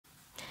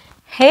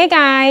Hey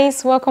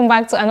guys, welcome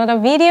back to another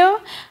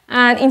video.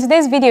 And in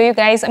today's video, you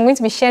guys, I'm going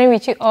to be sharing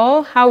with you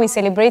all how we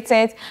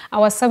celebrated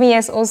our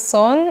 7-year-old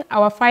son,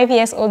 our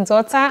 5-year-old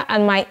daughter,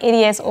 and my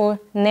 8-year-old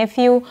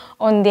nephew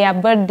on their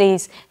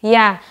birthdays.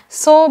 Yeah,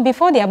 so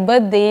before their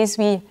birthdays,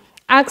 we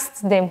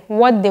asked them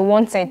what they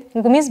wanted.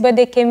 Ngumi's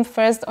birthday came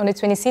first on the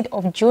 26th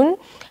of June.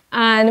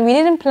 And we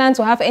didn't plan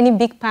to have any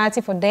big party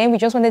for them. We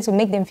just wanted to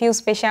make them feel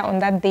special on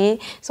that day.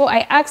 So I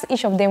asked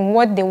each of them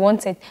what they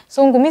wanted.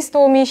 So Ngumis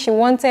told me she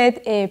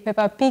wanted a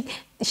Peppa Pig.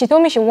 She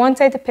told me she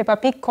wanted Peppa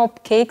Pig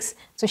cupcakes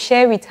to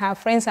share with her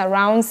friends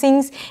around.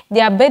 Since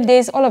their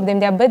birthdays, all of them,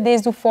 their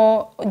birthdays do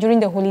fall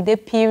during the holiday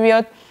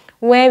period,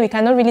 where we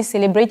cannot really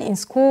celebrate in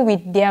school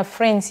with their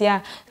friends,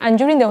 yeah. And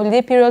during the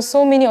holiday period,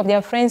 so many of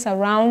their friends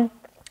around,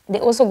 they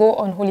also go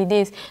on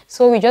holidays,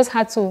 so we just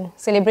had to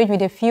celebrate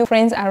with a few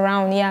friends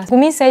around, yeah.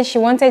 Gumi said she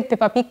wanted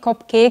Peppa Pig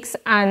cupcakes,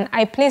 and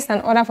I placed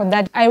an order for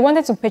that. I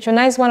wanted to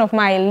patronize one of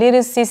my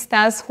little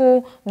sisters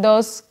who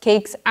does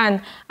cakes,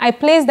 and I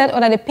placed that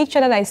order. The picture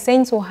that I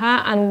sent to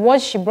her and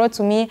what she brought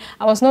to me,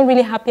 I was not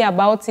really happy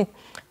about it,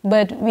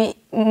 but we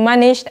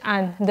managed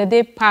and the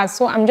day passed.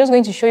 So I'm just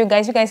going to show you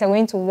guys. You guys are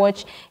going to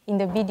watch in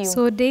the video.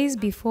 So days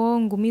before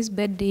Ngumi's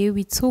birthday,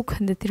 we took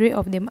the three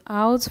of them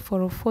out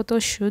for a photo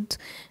shoot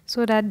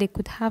so that they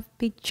could have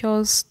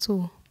pictures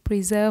to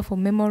preserve for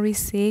memory's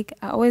sake.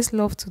 I always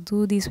love to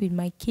do this with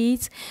my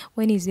kids.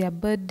 When it's their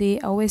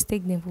birthday, I always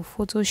take them for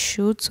photo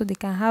shoot so they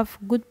can have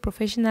good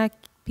professional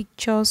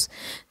pictures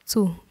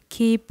to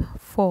keep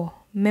for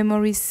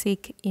memory's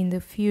sake in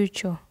the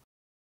future.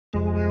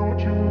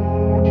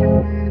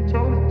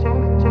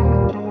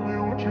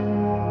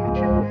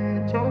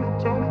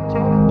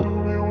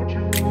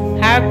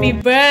 Happy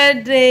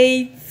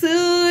birthday to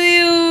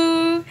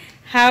you.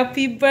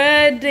 Happy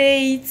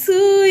birthday to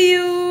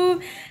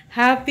you.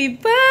 Happy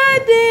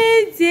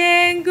birthday,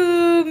 dear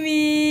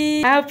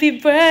Ngumi. Happy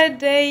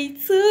birthday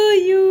to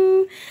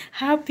you.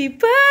 Happy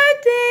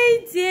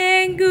birthday,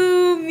 dear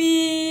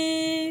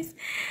Ngumi.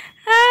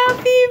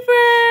 Happy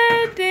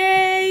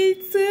birthday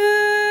to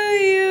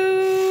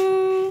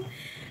you.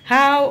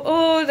 How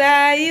old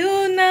are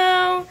you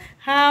now?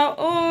 How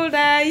old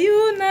are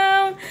you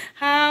now?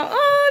 How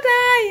old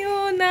are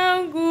you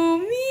now,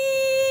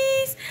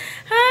 Ngumis?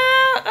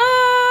 How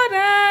old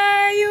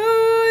are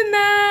you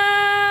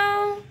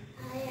now?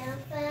 I am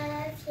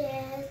 5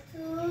 years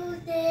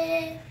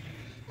today.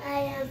 I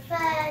am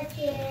 5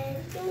 years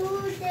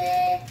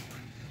today.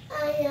 I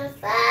am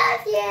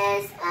 5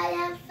 years. I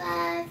am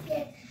 5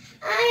 years.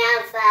 I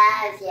am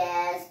 5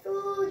 years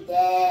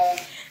today.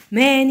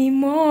 Many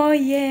more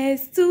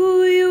years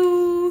to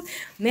you.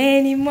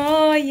 Many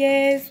more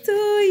years to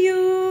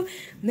you.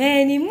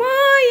 Many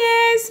more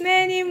years,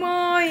 many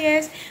more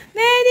years,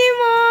 many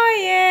more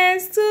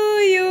years to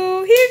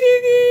you. Hip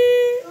hip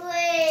hip.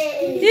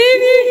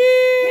 Hip hip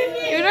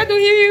hip. You not do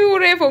hip hip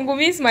hooray for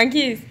Ngumi's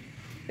monkeys.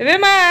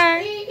 Remember?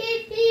 Hip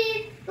hip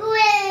hip.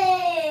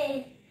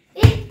 Hooray.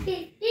 Hip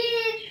hip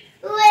hip.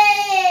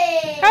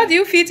 Hooray. How do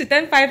you feel to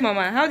turn 5,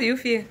 Mama? How do you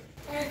feel?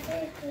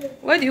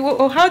 What do you?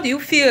 Oh, how do you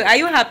feel? Are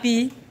you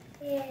happy?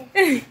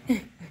 Yeah.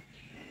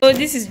 So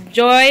this is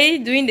Joy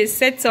doing the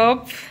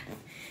setup.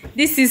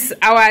 This is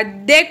our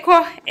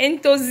deco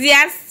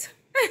enthusiast.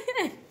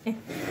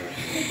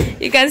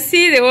 You can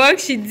see the work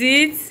she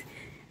did.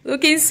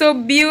 Looking so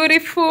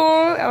beautiful.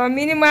 Our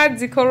minimal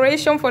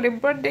decoration for the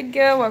birthday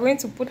girl. We're going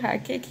to put her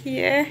cake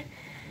here.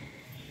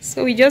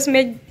 So we just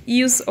made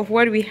use of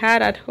what we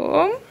had at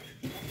home.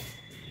 You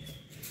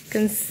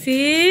can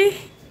see.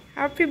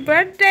 Happy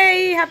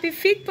birthday. Happy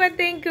 5th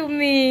birthday,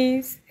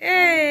 Ngumis.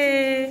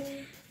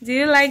 Hey. Do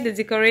you like the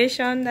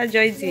decoration that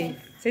Joy did?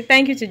 Say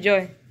thank you to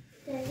Joy.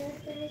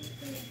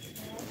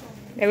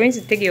 They're going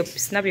to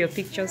snap your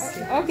pictures.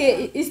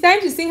 Okay, it's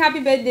time to sing happy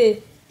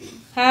birthday.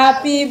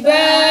 Happy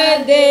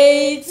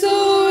birthday to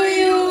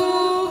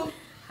you.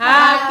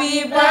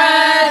 Happy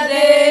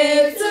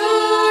birthday to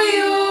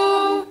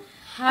you.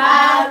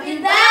 Happy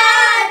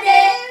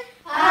birthday.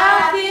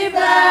 Happy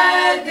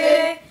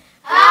birthday.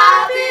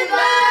 Happy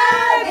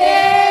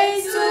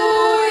birthday to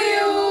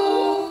you.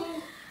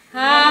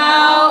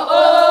 How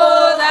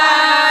old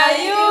are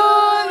you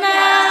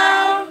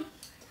now?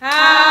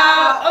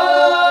 How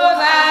old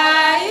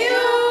are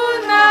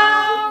you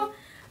now?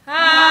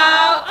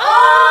 How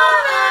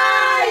old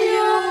are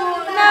you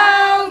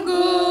now,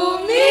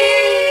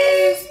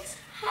 Ngumis?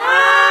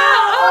 How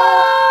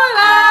old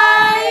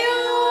are you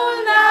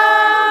now?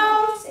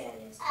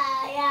 I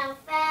am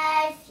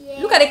 5 years.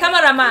 Look at the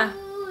camera, ma.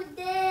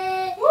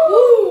 Today.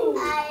 Woo. I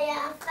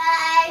am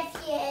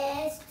 5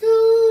 years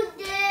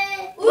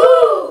today.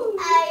 Woo.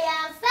 I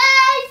am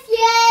 5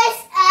 years.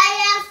 I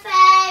am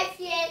 5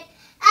 years.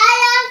 I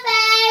am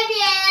 5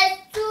 years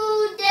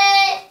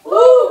today.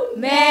 Woo.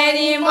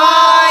 Many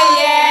more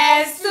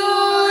years to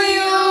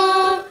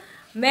you.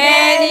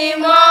 Many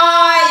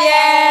more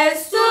years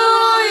to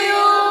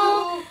you.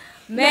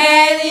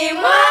 Many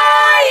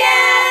more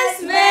years.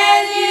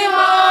 Many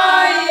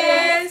more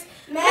years.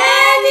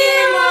 Many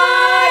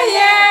more years.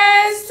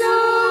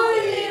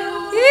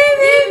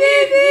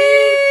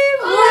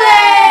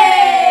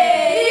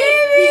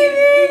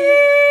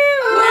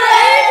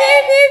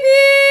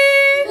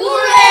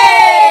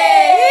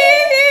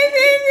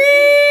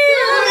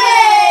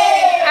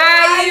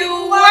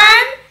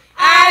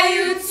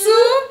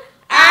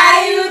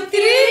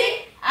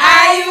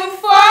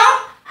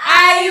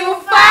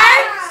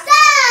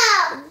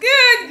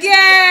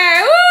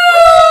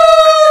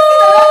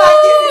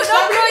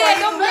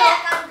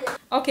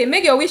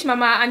 wish,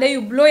 Mama, and then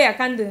you blow your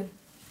candle.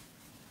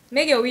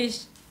 Make your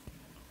wish.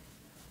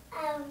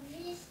 I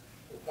wish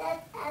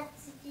that I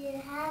should be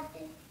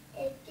having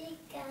a big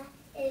car,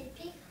 a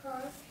big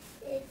house,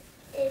 a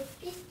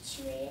big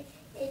tree,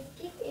 a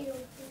big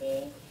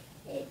aeroplane,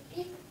 a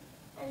big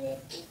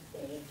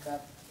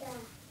helicopter.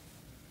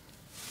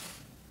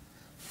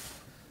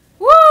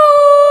 Woo!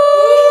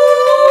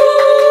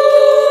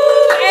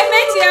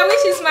 Amen to your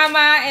wishes,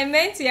 Mama.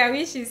 Amen to your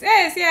wishes.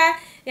 Yes, yeah.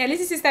 Your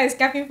little sister is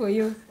clapping for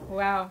you.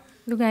 Wow.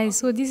 Look, guys,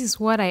 so this is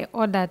what I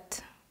ordered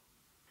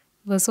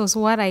versus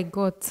what I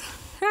got.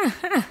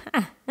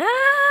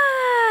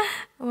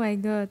 Oh my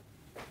God.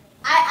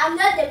 I am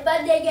not the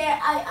birthday girl,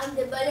 I am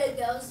the birthday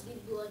girl's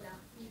big brother.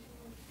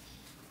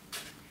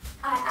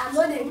 I am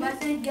not the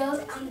birthday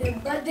girl, I'm the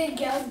birthday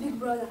girl's big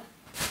brother.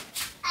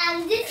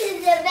 And this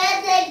is the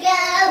birthday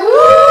girl.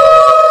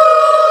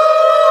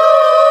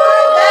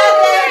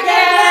 Birthday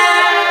girl.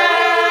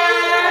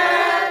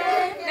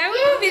 Now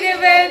we'll be the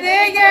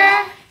birthday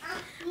girl.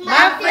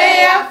 My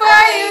prayer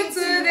for you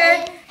today.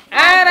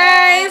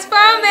 Arise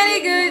for many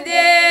good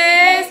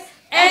days.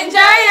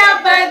 Enjoy your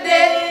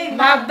birthday,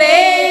 my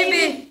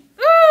baby.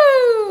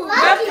 Ooh,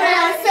 What can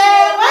I say?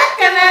 what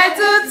can I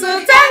do to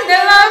thank the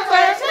Lord for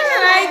a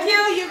child like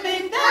you? You've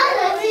been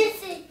done.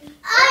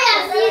 I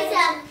am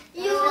Lisa.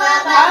 You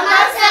are by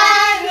my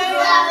side. You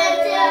are the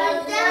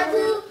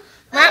devil.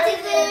 What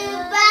if you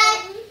back?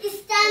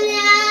 It's time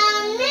to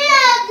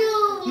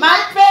My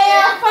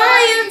prayer for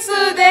you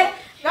today.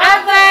 God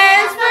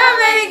bless for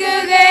many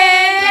good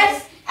days.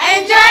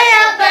 Enjoy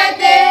your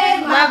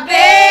birthday, my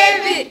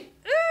baby.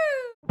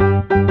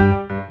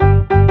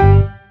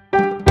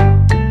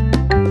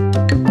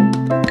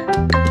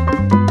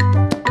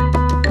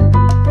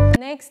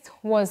 Next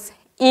was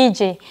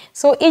EJ.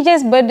 So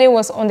EJ's birthday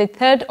was on the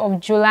 3rd of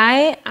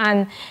July,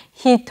 and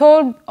he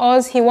told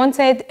us he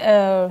wanted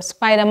a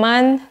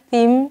Spider-Man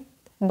theme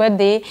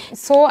birthday.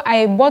 So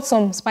I bought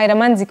some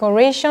Spider-Man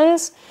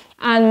decorations,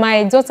 and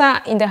my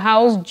daughter in the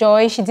house,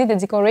 Joy, she did the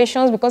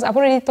decorations because I've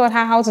already taught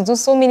her how to do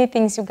so many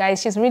things, you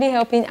guys. She's really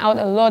helping out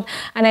a lot,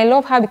 and I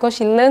love her because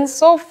she learns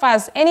so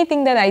fast.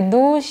 Anything that I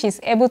do, she's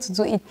able to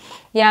do it.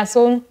 Yeah,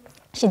 so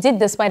she did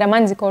the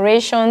Spider-Man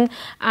decoration,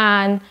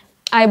 and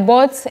I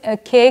bought a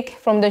cake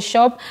from the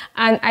shop,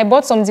 and I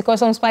bought some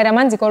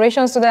Spider-Man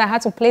decorations so that I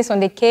had to place on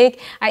the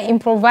cake. I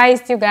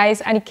improvised, you guys,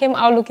 and it came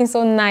out looking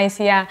so nice,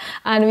 yeah.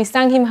 And we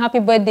sang him happy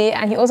birthday,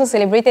 and he also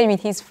celebrated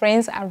with his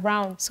friends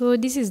around. So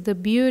this is the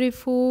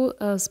beautiful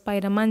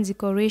Spider-Man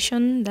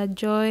decoration that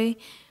Joy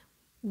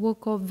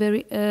woke up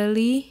very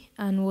early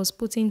and was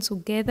putting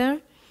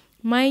together.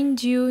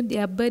 Mind you,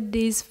 their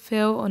birthdays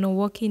fell on a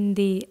working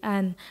day,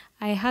 and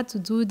I had to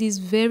do this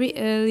very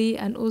early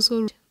and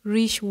also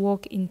reach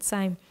work in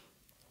time.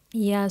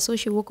 Yeah, so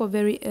she woke up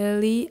very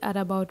early at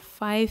about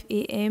 5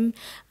 a.m.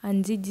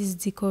 and did this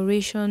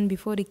decoration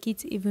before the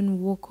kids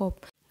even woke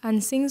up.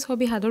 And since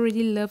Hobby had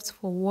already left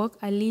for work,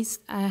 at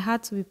least I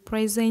had to be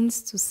present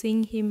to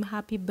sing him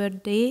happy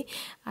birthday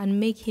and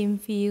make him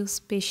feel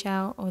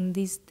special on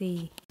this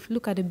day.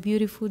 Look at the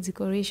beautiful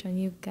decoration,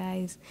 you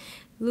guys.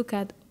 Look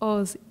at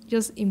us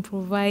just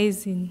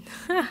improvising.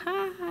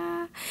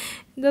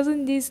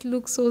 Doesn't this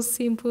look so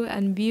simple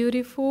and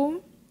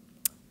beautiful?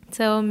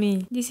 Tell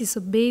me. This is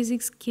a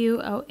basic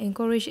skill I'll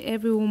encourage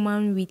every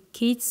woman with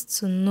kids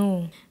to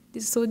know.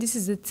 So this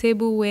is the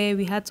table where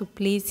we had to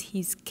place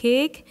his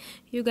cake.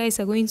 You guys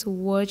are going to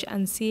watch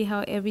and see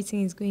how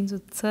everything is going to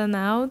turn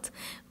out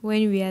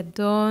when we are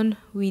done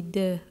with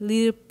the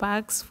little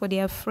packs for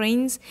their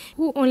friends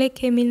who only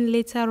came in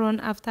later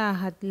on after I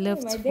had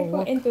left for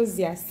work.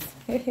 Enthusiast.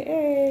 Look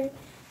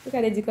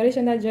at the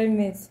decoration that Joy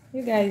made.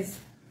 You guys,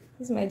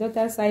 this is my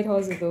daughter's side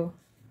hustle though.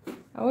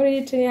 I'm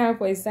already training her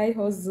for a side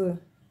hustle.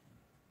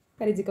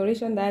 Look at the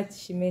decoration that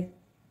she made.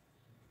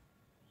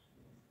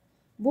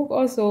 Book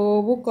us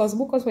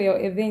for your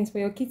events, for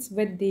your kids'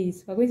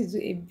 birthdays. We're going to do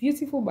a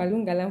beautiful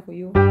balloon galan for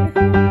you.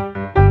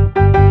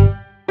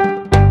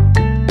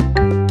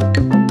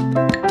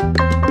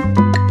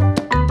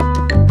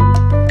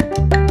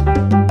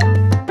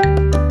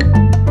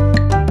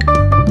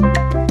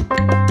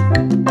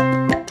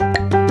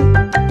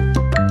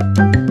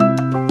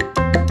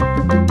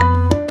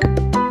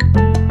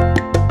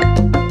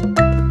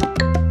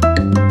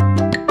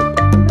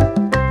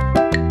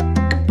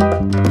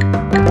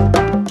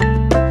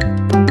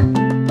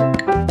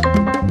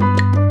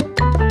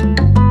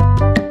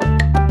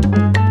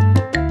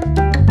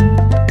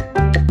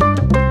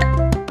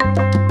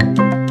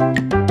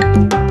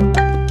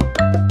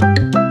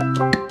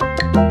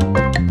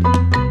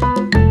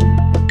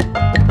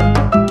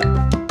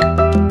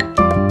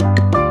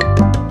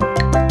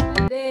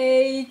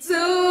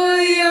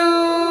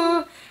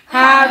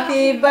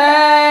 Happy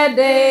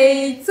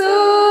birthday to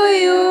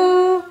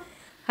you.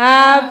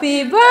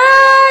 Happy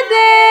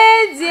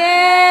birthday,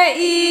 dear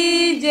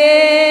EJ.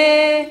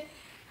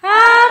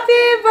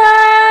 Happy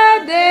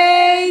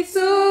birthday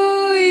to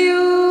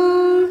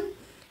you.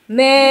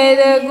 May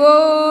the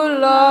good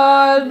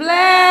Lord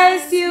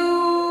bless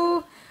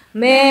you.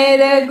 May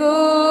the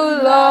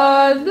good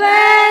Lord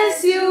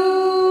bless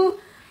you.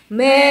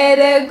 May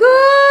the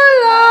good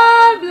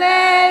Lord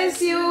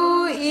bless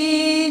you,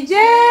 EJ.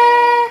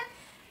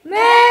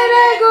 May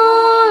the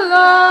good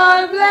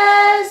Lord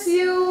bless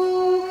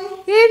you.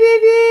 Hip,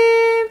 hip,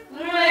 hip.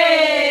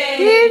 Hooray!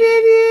 Hip,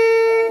 hip,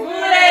 hip.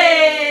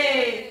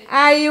 Hooray!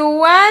 Are you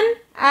 1?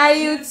 Are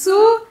you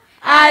 2?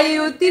 Are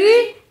you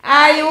 3?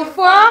 Are you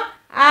 4?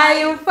 Are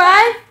you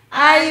 5?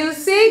 Are you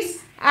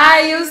 6?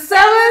 Are you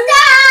 7?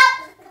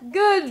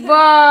 Good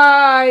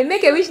boy.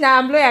 Make a wish now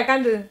and blow your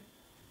candle.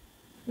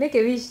 Make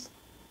a wish.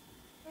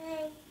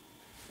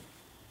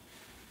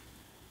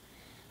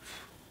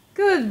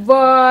 Good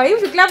boy. You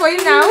should clap for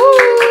him now. Woo!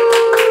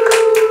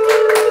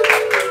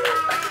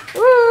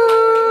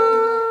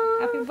 Woo!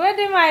 Happy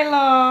birthday, my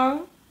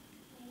love.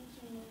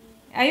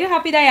 Are you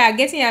happy that you are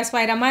getting your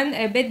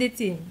Spider-Man birthday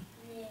team?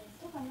 Yes.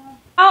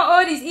 How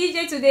old is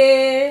EJ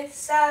today?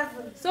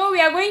 7. So we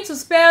are going to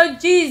spell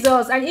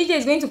Jesus and EJ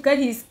is going to cut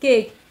his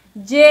cake.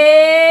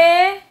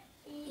 J-E-S-U-S.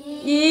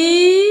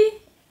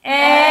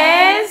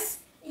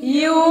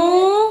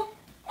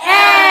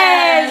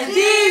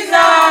 Jesus!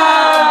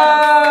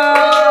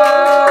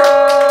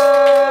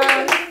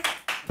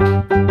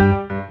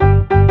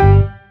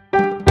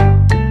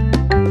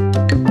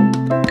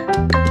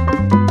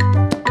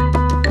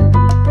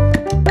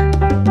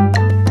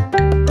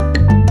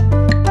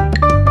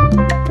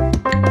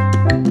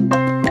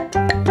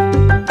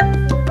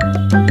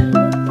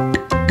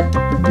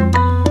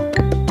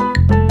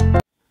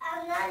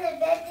 I'm not a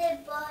birthday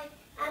boy.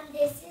 I'm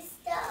the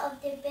sister of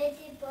the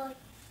birthday boy.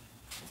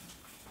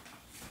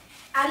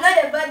 I'm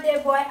not a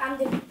birthday boy, I'm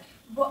the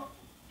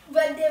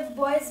birthday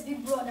boy's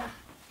big brother.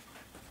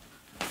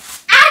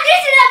 And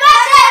this is the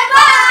birthday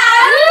boy!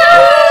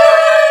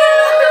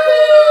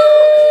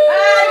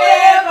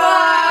 Birthday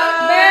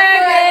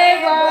Birthday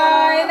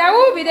boy. Now who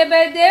will be the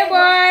birthday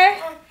boy?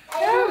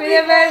 Who will be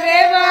the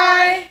birthday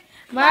boy?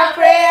 My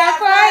prayer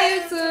for you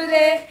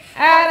today.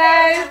 And I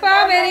wish for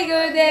many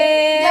good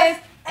days.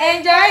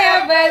 Enjoy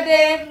your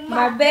birthday,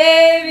 my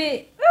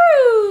baby.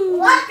 Woo!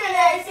 What can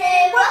I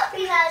say? What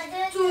can I do?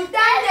 To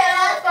thank the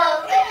Lord for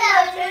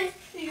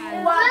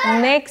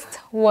Next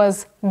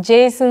was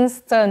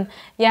Jason's turn.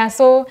 Yeah,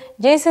 so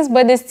Jason's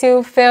birthday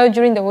still fell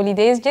during the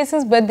holidays.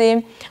 Jason's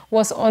birthday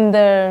was on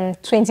the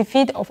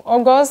 25th of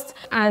August,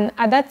 and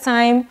at that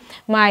time,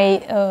 my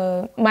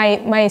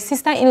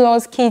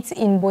sister-in-law's kids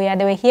in Boya,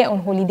 they were here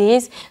on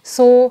holidays.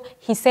 So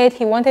he said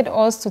he wanted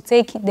us to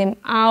take them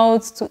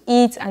out to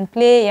eat and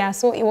play. Yeah,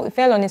 so it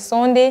fell on a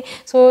Sunday.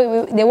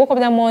 So they woke up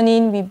that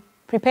morning, we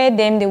prepared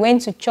them, they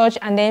went to church,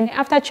 and then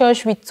after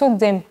church, we took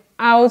them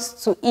out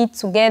to eat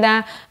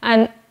together.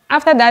 And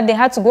after that, they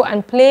had to go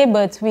and play,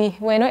 but we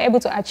were not able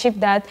to achieve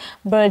that.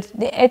 But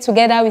they ate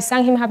together. We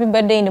sang him happy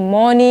birthday in the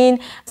morning.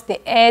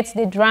 They ate,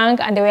 they drank,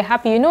 and they were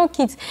happy. You know,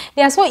 kids,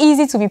 they are so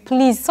easy to be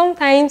pleased.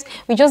 Sometimes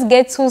we just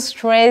get too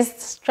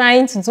stressed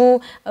trying to do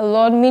a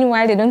lot.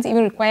 Meanwhile, they don't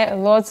even require a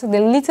lot. The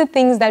little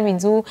things that we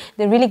do,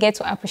 they really get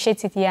to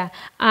appreciate it, yeah.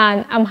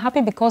 And I'm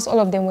happy because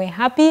all of them were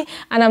happy.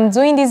 And I'm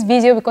doing this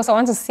video because I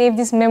want to save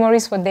these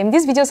memories for them.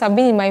 These videos have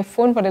been in my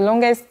phone for the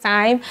longest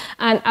time,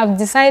 and I've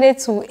decided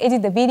to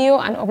edit the video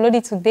and upload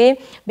it today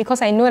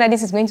because I know that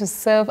this is going to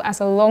serve as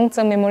a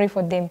long-term memory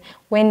for them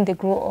when they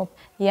grow up.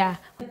 Yeah.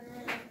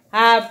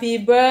 Happy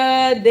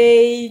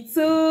birthday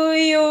to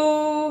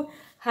you.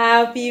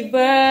 Happy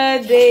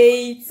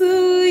birthday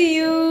to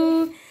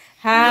you.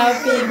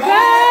 Happy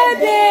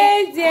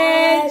birthday,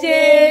 dear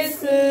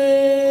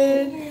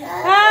Jason.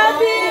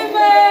 Happy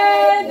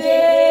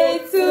birthday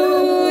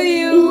to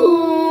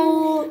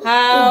you.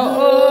 How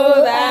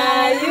old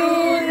are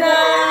you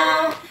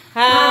now?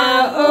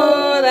 How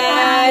old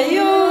are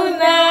you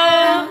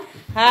now?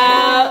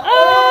 How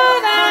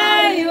old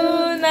are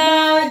you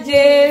now,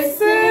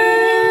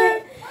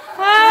 Jason?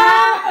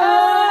 How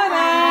old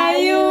are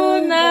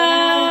you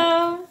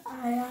now?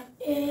 I am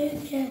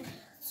 8 years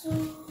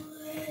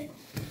today.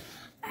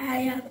 I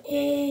am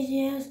 8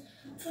 years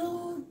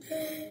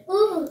today.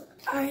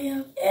 I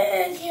am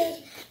 8 years.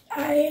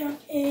 I am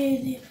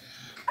 8 years.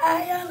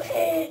 I am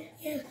 8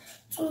 years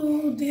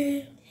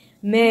today.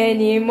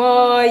 Many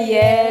more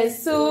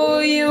years to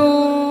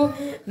you.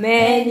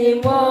 Many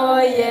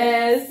more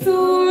years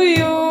to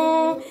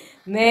you.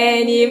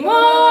 Many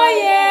more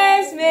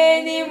years,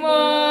 many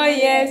more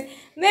years,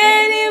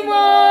 many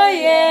more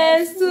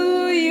years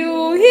to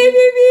you. Hip,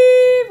 hip,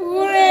 hip,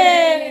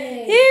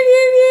 hooray! Hip,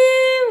 hip,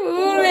 hip,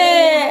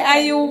 hooray!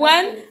 Are you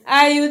 1?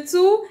 Are you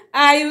 2?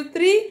 Are you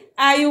 3?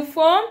 Are you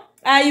 4?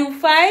 Are you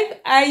 5?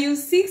 Are you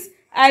 6?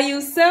 Are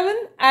you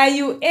 7? Are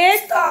you 8?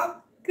 Stop.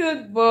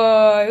 Good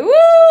boy. Woo!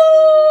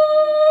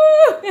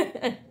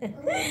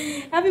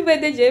 Happy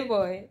birthday,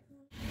 J-boy.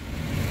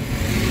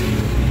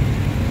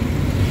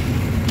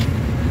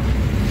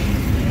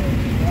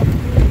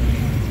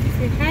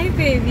 Say hi,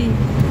 baby.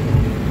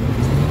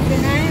 Say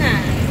hi,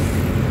 nice.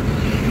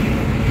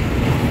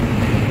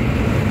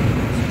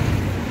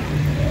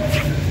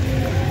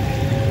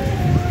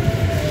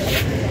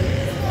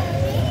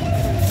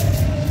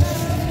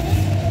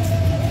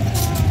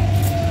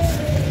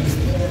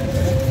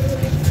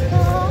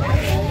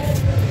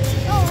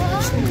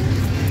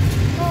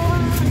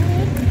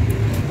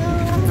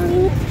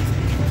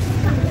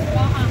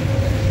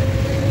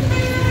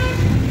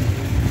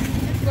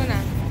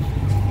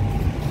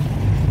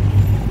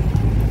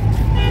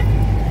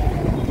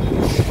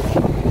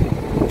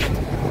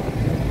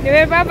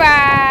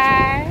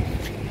 Bye-bye.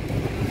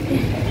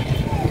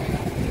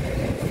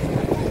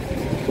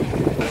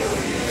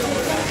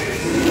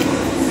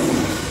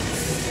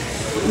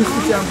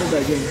 Which hamburger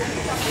again?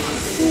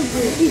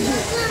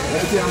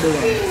 Which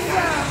hamburger?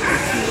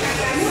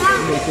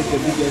 You take the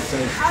biggest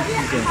size.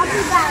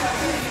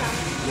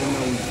 Then I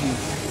will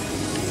choose.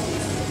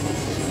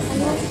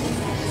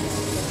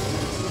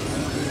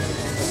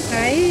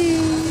 Hi.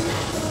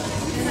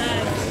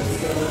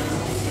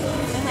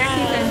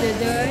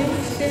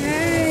 Say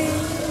hi.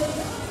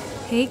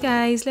 Hey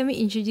guys, let me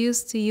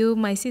introduce to you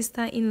my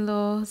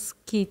sister-in-law's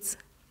kids,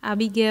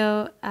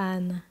 Abigail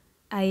and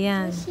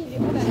Ayan. You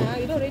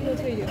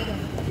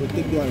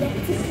take one.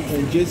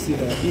 And Jesse,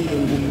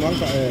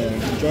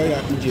 Joy,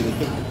 EJ, they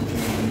take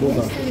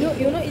burger.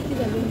 You're not eating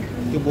alone.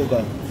 Take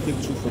burger.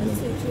 Take two for them.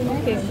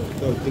 Okay.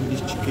 So take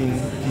this chicken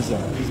pizza,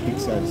 this big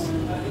size.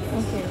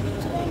 Okay.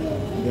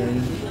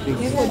 Then take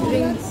For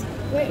drinks.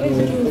 Where's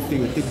the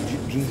drinks? take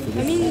drinks for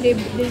I this. mean,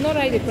 there's not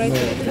right the price No,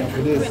 for it.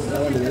 for this,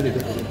 I want to really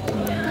take for them.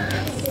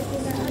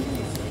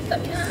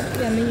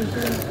 Yeah, I mean, you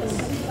can.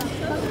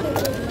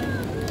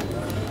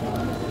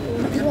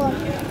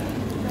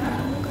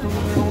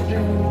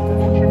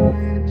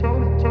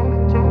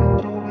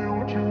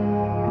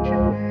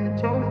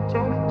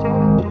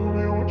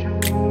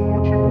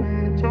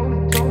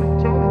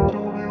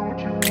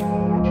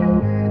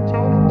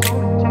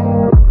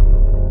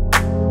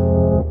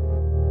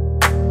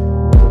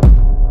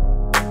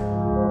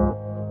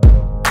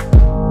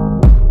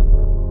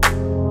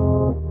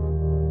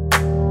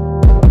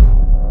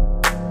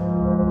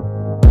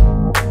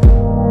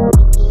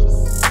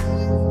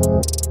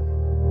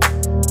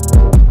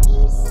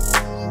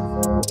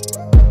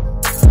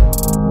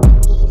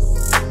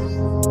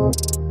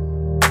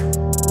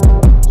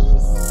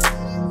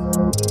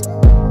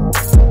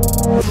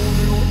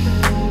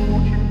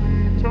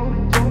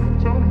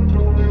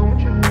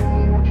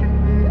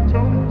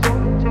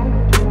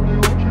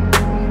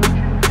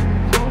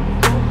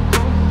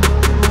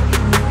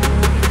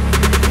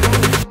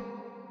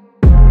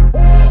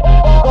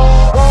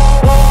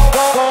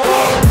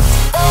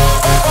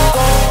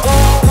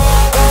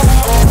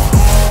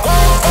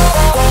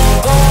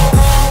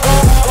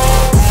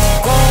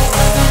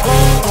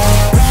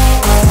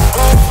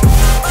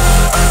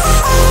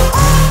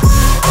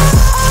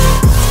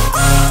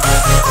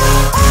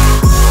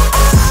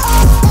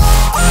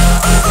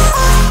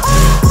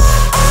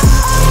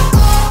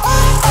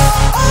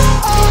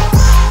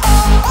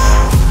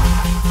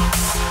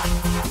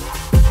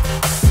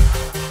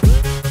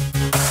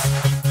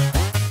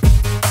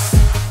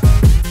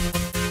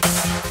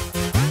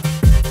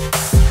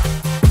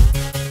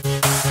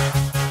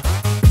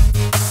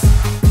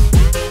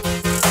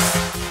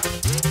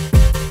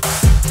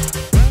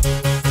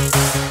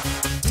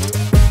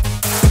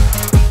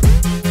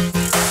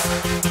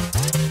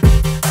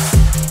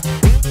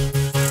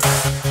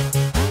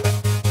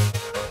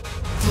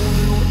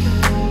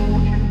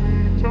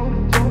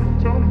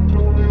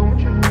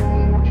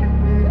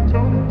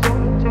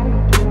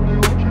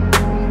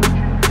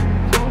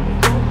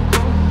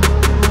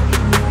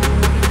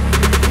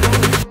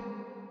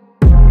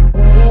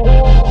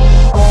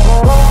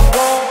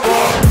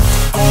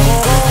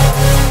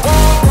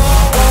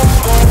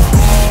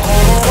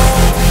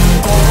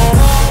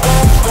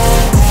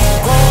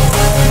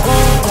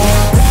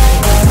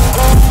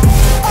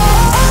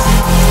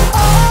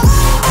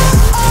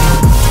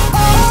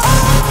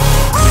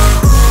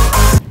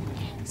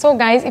 So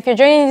guys, if you're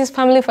joining this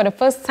family for the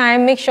first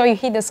time, make sure you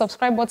hit the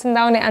subscribe button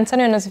down there and turn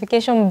on the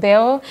notification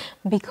bell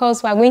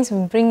because we're going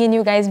to be bringing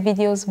you guys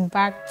videos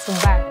back to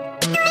back.